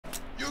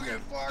get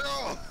fucked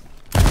off.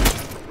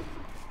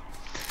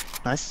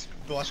 Nice.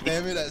 Watch me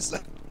that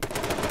stuff.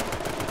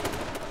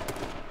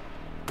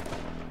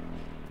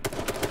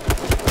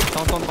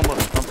 Don't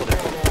bother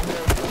there.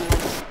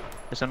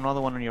 There's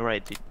another one on your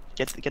right, dude.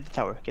 Get the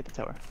tower, get the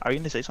tower. Are you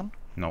in the safe zone?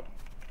 No.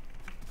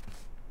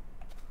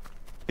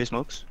 Who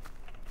smokes?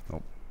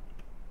 Nope.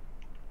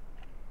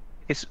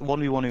 It's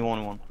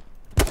 1v1v1v1.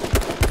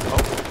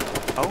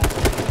 Oh.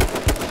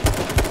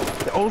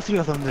 All three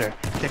of them there.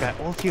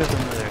 All three of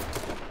them are there.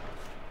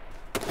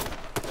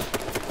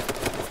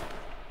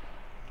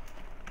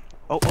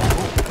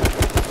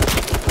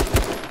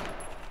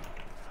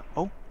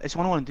 Oh, it's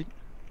 1-1, dude.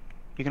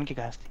 You're gonna get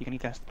gassed.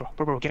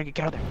 Bro, get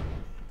out of there.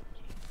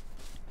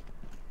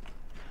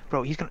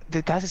 Bro,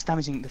 the gas is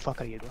damaging the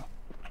fuck out of you, bro.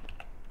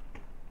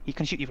 He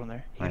can shoot you from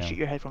there. He can shoot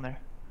your head from there.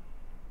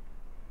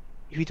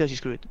 If he does, you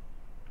screw it.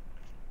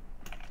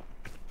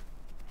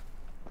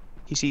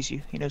 He sees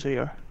you. He knows where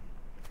you are.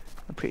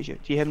 I'm pretty sure.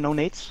 Do you have no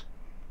nades?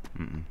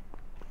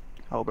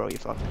 Oh, bro, you're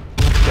fucked. Yo,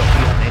 you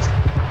have nades.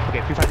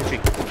 Okay, pre-fire the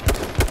tree.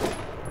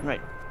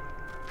 Right.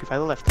 Pre-fire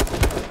the left.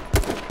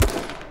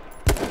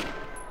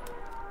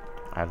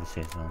 I have the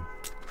safe zone.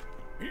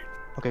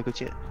 Okay, good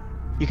shit.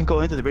 You can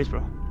go into the bridge,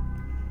 bro.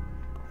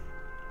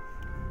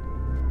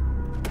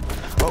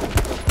 Oh,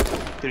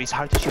 dude, it's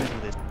hard to shoot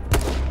through this.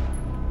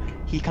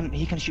 He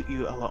can shoot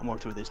you a lot more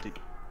through this, dude.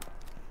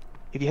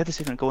 If you have the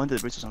signal, go into the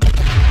bridge or something.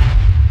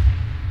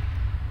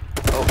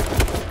 Oh,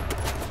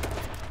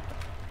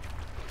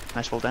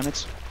 nice full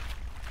damage.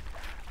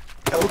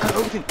 Oh, cut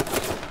everything.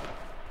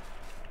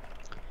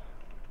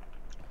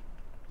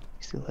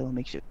 Still hell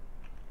makes it.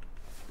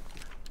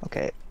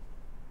 Okay,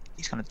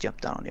 he's gonna jump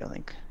down on you, I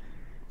think.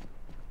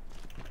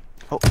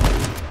 Oh,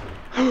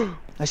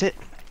 that's it.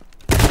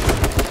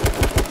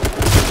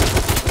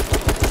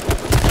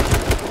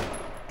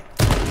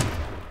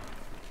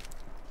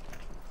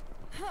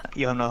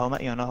 You have no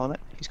helmet,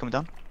 He's coming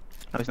down.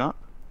 No, he's not.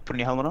 Putting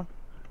your helmet on.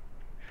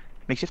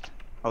 Makeshift.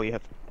 Oh, you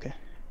have. Okay.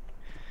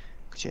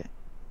 Good shit.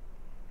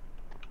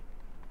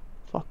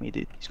 Fuck me,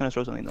 dude. He's gonna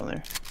throw something down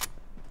there.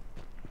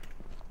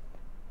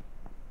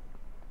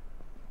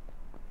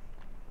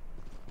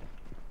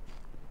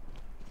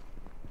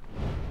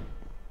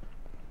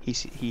 He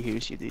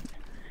hears you, dude.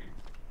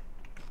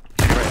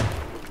 Right.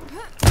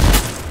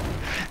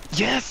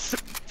 Yes!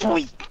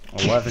 Boy!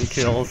 11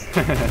 kills.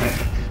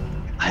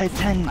 I had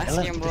 10,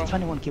 11,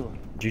 21 kill.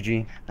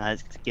 GG. Nah,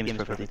 this game is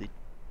perfect, dude.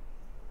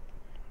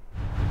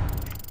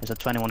 It's a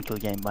 21 kill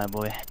game, my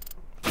boy.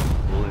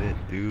 Bullet,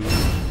 dude.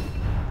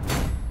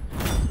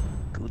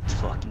 Good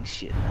fucking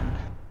shit, man.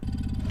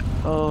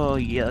 Oh,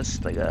 yes,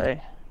 the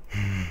guy.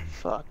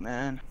 Fuck,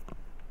 man.